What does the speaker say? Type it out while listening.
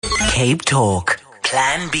Cape Talk,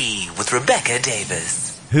 Plan B with Rebecca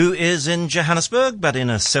Davis. Who is in Johannesburg, but in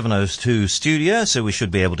a 702 studio, so we should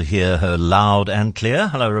be able to hear her loud and clear.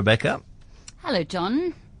 Hello, Rebecca. Hello,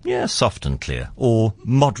 John. Yeah, soft and clear, or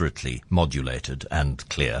moderately modulated and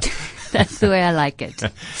clear. That's the way I like it.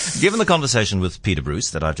 Given the conversation with Peter Bruce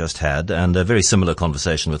that I just had, and a very similar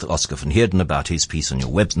conversation with Oscar van Heerden about his piece on your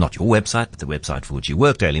not your website, but the website for which you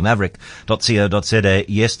work,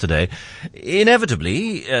 dailymaverick.co.za yesterday,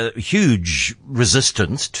 inevitably, huge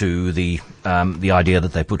resistance to the idea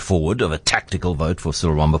that they put forward of a tactical vote for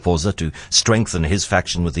Cyril Ramaphosa to strengthen his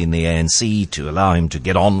faction within the ANC, to allow him to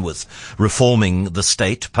get on with reforming the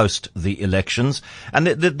state post the elections. And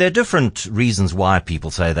there are different reasons why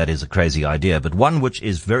people say that is a crazy idea, but one which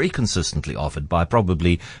is very consistently offered by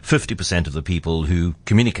probably 50% of the people who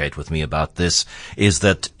communicate with me about this is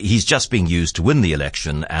that he's just being used to win the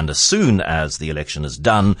election, and as soon as the election is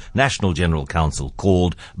done, National General Council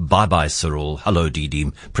called, bye-bye Cyril, hello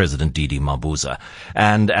President Didi Mabuza.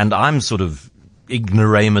 And I'm sort of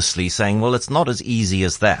ignoramusly saying, well, it's not as easy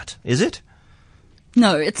as that, is it?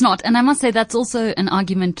 No, it's not. And I must say that's also an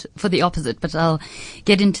argument for the opposite, but I'll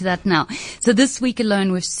get into that now. So this week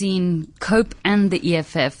alone, we've seen COPE and the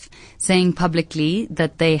EFF saying publicly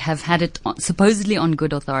that they have had it supposedly on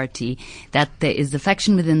good authority that there is a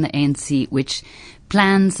faction within the ANC which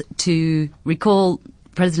plans to recall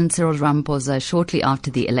President Cyril Ramaphosa shortly after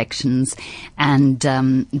the elections and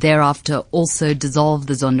thereafter also dissolve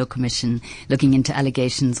the Zondo Commission looking into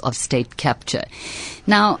allegations of state capture.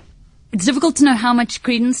 Now, it's difficult to know how much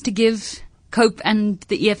credence to give COPE and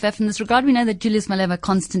the EFF in this regard. We know that Julius Malema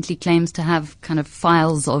constantly claims to have kind of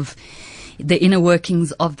files of the inner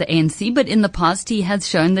workings of the ANC, but in the past he has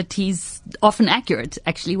shown that he's often accurate,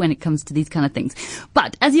 actually, when it comes to these kind of things.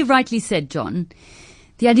 But as you rightly said, John,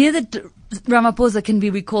 the idea that Ramaphosa can be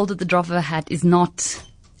recalled at the drop of a hat is not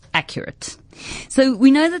accurate. So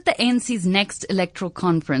we know that the ANC's next electoral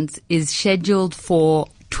conference is scheduled for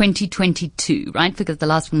 2022, right? Because the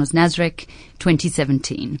last one was Nasrec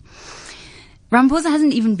 2017. Ramaphosa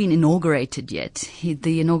hasn't even been inaugurated yet.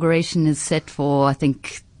 The inauguration is set for, I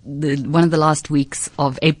think, one of the last weeks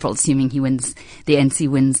of April, assuming the ANC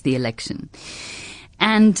wins the election.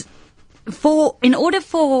 And in order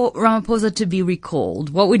for Ramaphosa to be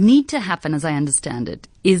recalled, what would need to happen, as I understand it,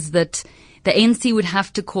 is that the ANC would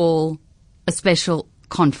have to call a special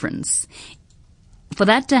conference. For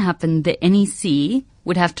that to happen, the NEC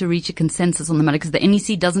would have to reach a consensus on the matter, because the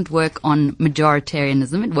NEC doesn't work on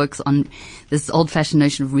majoritarianism. It works on this old-fashioned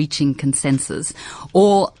notion of reaching consensus.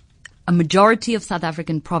 Or a majority of South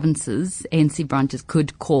African provinces, ANC branches,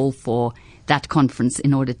 could call for that conference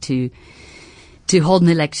in order to hold an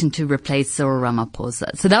election to replace Cyril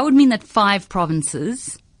Ramaphosa. So that would mean that 5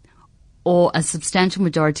 provinces, or a substantial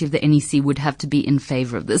majority of the NEC, would have to be in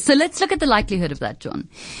favor of this. So let's look at the likelihood of that, John.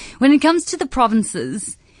 When it comes to the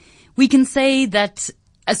provinces, we can say that,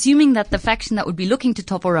 assuming that the faction that would be looking to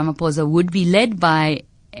topple Ramaphosa would be led by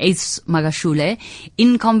Ace Magashule,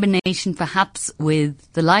 in combination perhaps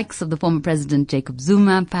with the likes of the former President Jacob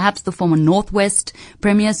Zuma, perhaps the former Northwest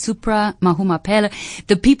Premier Supra Mahumapelo,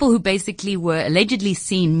 the people who basically were allegedly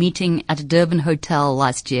seen meeting at a Durban hotel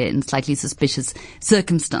last year in slightly suspicious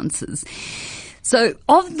circumstances. So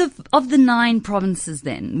of the 9 provinces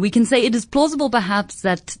then, we can say it is plausible perhaps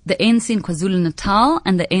that the ANC in KwaZulu-Natal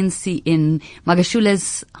and the ANC in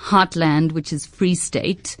Magashule's heartland, which is Free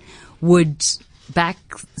State, would back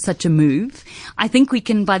such a move. I think we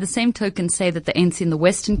can, by the same token, say that the ANC in the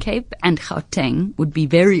Western Cape and Gauteng would be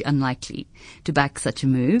very unlikely to back such a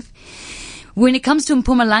move. When it comes to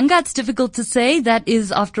Mpumalanga, it's difficult to say. That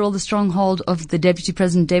is, after all, the stronghold of the Deputy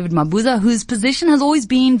President David Mabuza, whose position has always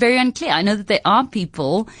been very unclear. I know that there are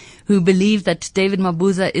people who believe that David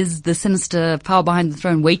Mabuza is the sinister power behind the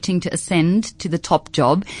throne waiting to ascend to the top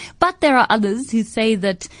job. But there are others who say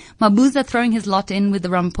that Mabuza throwing his lot in with the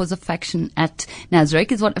Ramaphosa faction at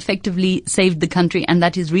Nasrec is what effectively saved the country, and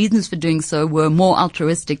that his reasons for doing so were more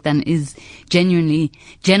altruistic than is generally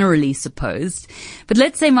supposed. But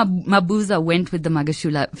let's say Mabuza went with the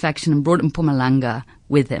Magashule faction and brought Mpumalanga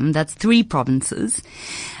with him. That's 3 provinces.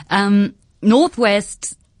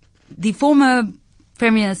 Northwest, the former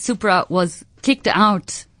Premier Supra was kicked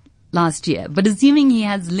out last year, but assuming he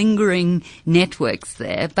has lingering networks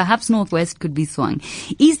there, perhaps Northwest could be swung.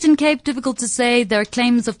 Eastern Cape, difficult to say. There are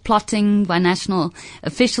claims of plotting by national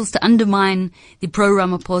officials to undermine the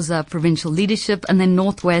pro-Ramaphosa provincial leadership. And then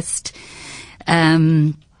Northwest,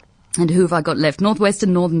 and who have I got left? Northwest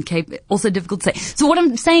and Northern Cape, also difficult to say. So what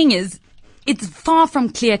I'm saying is, it's far from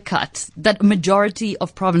clear cut that a majority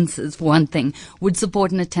of provinces, for one thing, would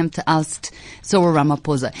support an attempt to oust Cyril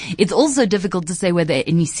Ramaphosa. It's also difficult to say whether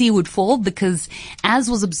NEC would fall because, as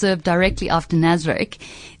was observed directly after Nasrec,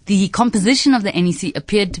 the composition of the NEC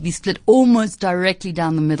appeared to be split almost directly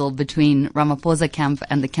down the middle between Ramaphosa camp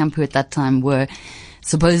and the camp who at that time were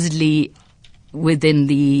supposedly within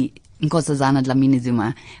the Nkosazana Dlamini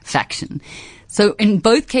Zuma faction. So in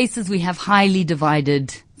both cases, we have highly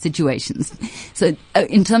divided situations. So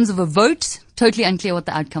in terms of a vote, totally unclear what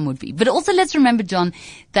the outcome would be. But also let's remember, John,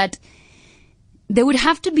 that there would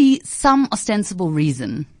have to be some ostensible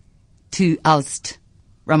reason to oust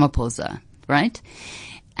Ramaphosa, right?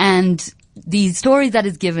 And the story that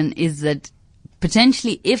is given is that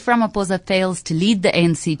potentially if Ramaphosa fails to lead the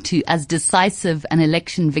ANC to as decisive an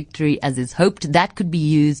election victory as is hoped, that could be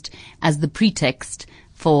used as the pretext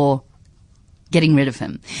for getting rid of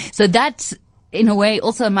him. So that, in a way,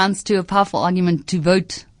 also amounts to a powerful argument to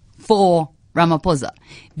vote for Ramaphosa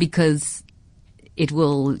because it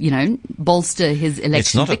will, bolster his election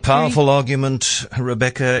It's not victory. a powerful argument,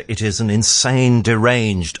 Rebecca. It is an insane,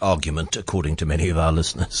 deranged argument, according to many of our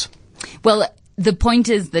listeners. Well, the point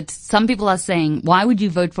is that some people are saying, why would you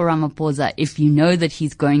vote for Ramaphosa if you know that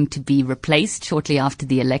he's going to be replaced shortly after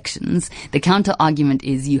the elections? The counter argument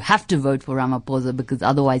is you have to vote for Ramaphosa because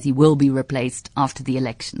otherwise he will be replaced after the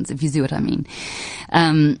elections, if you see what I mean.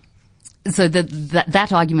 So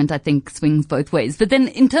that argument, I think, swings both ways. But then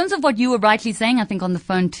in terms of what you were rightly saying, I think on the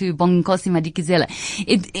phone to Bonginkosi Madikizela,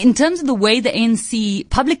 in terms of the way the ANC,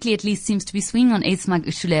 publicly at least, seems to be swinging on Ace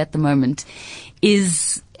Magashule at the moment,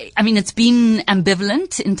 it's been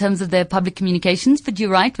ambivalent in terms of their public communications, but you're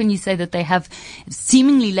right when you say that they have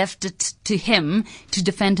seemingly left it to him to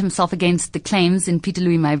defend himself against the claims in Peter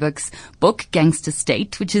Louis Mayberg's book, Gangster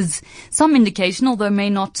State, which is some indication, although may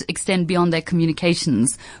not extend beyond their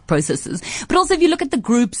communications processes. But also if you look at the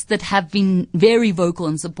groups that have been very vocal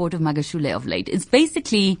in support of Magashule of late, it's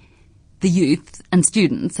basically the youth and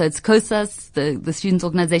students. So it's COSAS, the students'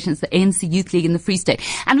 organization, it's the ANC Youth League in the Free State.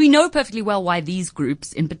 And we know perfectly well why these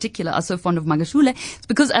groups in particular are so fond of Magashule. It's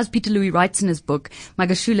because, as Peter Louis writes in his book,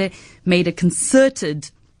 Magashule made a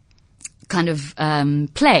concerted kind of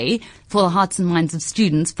play for the hearts and minds of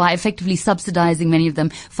students by effectively subsidizing many of them,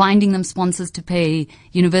 finding them sponsors to pay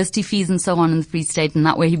university fees and so on in the Free State, and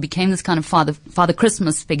that way he became this kind of Father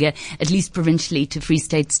Christmas figure, at least provincially, to Free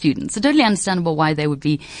State students. So totally understandable why they would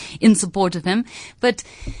be in support of him. But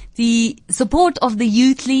the support of the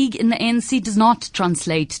Youth League in the ANC does not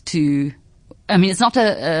translate to it's not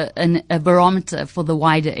a barometer for the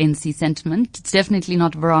wider ANC sentiment. It's definitely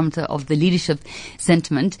not a barometer of the leadership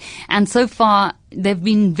sentiment. And so far, there have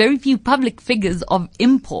been very few public figures of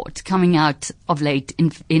import coming out of late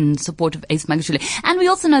in support of Ace Magashule. And we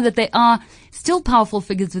also know that there are still powerful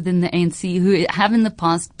figures within the ANC who have in the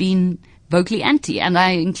past been vocally anti, and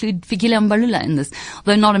I include Fikile Mbalula in this.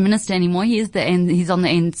 Although not a minister anymore, he's on the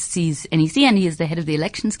ANC's NEC, and he is the head of the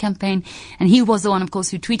elections campaign. And he was the one, of course,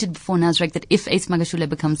 who tweeted before Nasrec that if Ace Magashule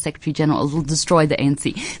becomes Secretary General, it will destroy the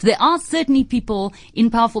ANC. So there are certainly people in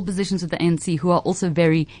powerful positions with the ANC who are also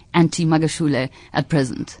very anti-Magashule at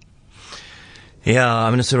present. Yeah,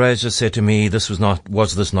 Minister Reyes just said to me,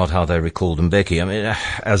 was this not how they recalled Mbeki?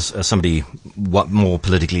 As somebody more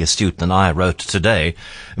politically astute than I wrote today,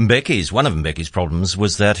 one of Mbeki's problems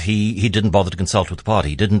was that he didn't bother to consult with the party.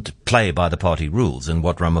 He didn't play by the party rules. And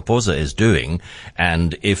what Ramaphosa is doing,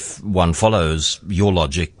 and if one follows your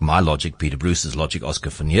logic, my logic, Peter Bruce's logic, Oscar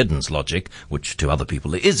van Heerden's logic, which to other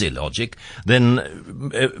people is illogic, then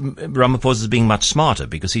Ramaphosa is being much smarter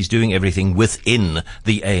because he's doing everything within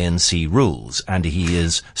the ANC rules. And he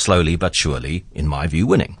is slowly but surely, in my view,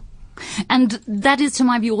 winning. And that is, to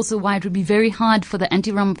my view, also why it would be very hard for the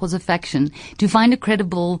anti-Ramaphosa faction to find a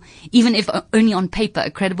credible, even if only on paper, a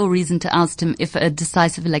credible reason to oust him if a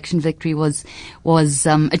decisive election victory was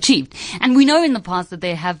achieved. And we know in the past that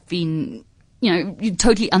there have been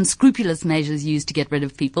totally unscrupulous measures used to get rid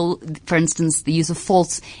of people. For instance, the use of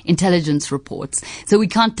false intelligence reports. So we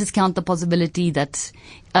can't discount the possibility that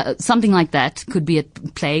something like that could be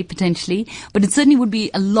at play potentially, but it certainly would be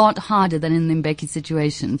a lot harder than in the Mbeki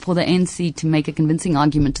situation for the ANC to make a convincing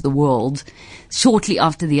argument to the world shortly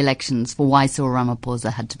after the elections for why Cyril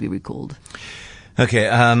Ramaphosa had to be recalled. Okay,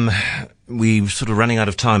 we're sort of running out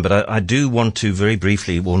of time, but I do want to very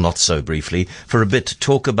briefly, well, not so briefly, for a bit,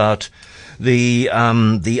 talk about the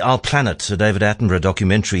Our Planet, David Attenborough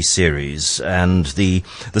documentary series, and the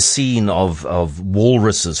scene of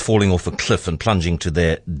walruses falling off a cliff and plunging to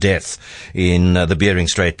their death in the Bering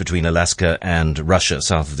Strait between Alaska and Russia,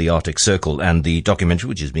 south of the Arctic Circle. And the documentary,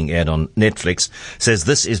 which is being aired on Netflix, says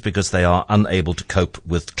this is because they are unable to cope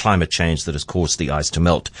with climate change that has caused the ice to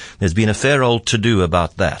melt. There's been a fair old to-do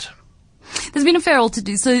about that. There's been a fair old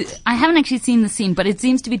to-do. So I haven't actually seen the scene, but it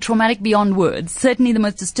seems to be traumatic beyond words. Certainly the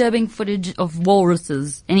most disturbing footage of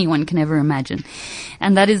walruses anyone can ever imagine.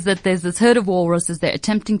 And that is that there's this herd of walruses. They're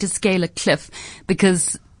attempting to scale a cliff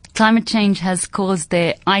because climate change has caused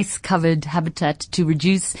their ice-covered habitat to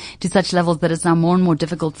reduce to such levels that it's now more and more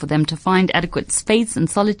difficult for them to find adequate space and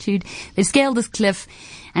solitude. They scale this cliff,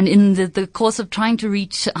 and in the course of trying to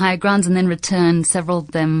reach higher grounds and then return, several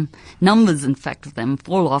of them, numbers in fact of them,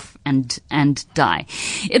 fall off and die.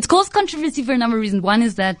 It's caused controversy for a number of reasons. One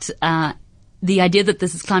is that the idea that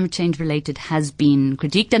this is climate change related has been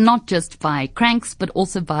critiqued, and not just by cranks, but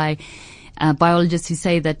also by biologists who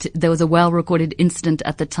say that there was a well-recorded incident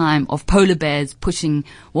at the time of polar bears pushing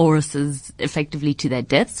walruses effectively to their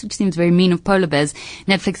deaths, which seems very mean of polar bears.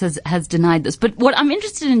 Netflix has denied this. But what I'm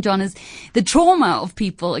interested in, John, is the trauma of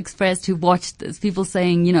people expressed who watched this. People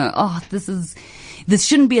saying, this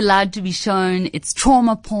shouldn't be allowed to be shown. It's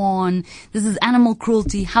trauma porn. This is animal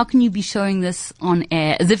cruelty. How can you be showing this on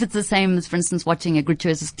air? As if it's the same as, for instance, watching a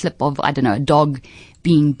gratuitous clip of, a dog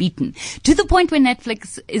being beaten. To the point where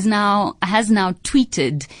Netflix has now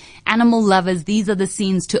tweeted, animal lovers, these are the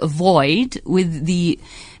scenes to avoid, with the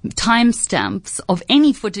timestamps of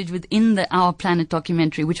any footage within the Our Planet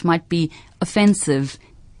documentary which might be offensive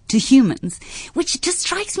to humans, which just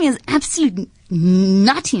strikes me as absolute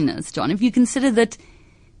nuttiness, John, if you consider that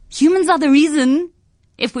humans are the reason,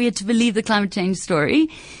 if we are to believe the climate change story,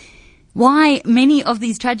 why many of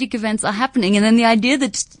these tragic events are happening. And then the idea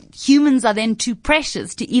that humans are then too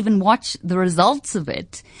precious to even watch the results of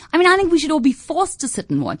it. I mean, I think we should all be forced to sit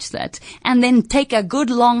and watch that and then take a good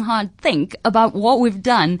long hard think about what we've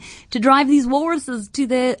done to drive these walruses to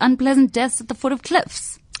their unpleasant deaths at the foot of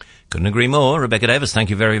cliffs. Couldn't agree more. Rebecca Davis, thank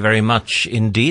you very, very much indeed.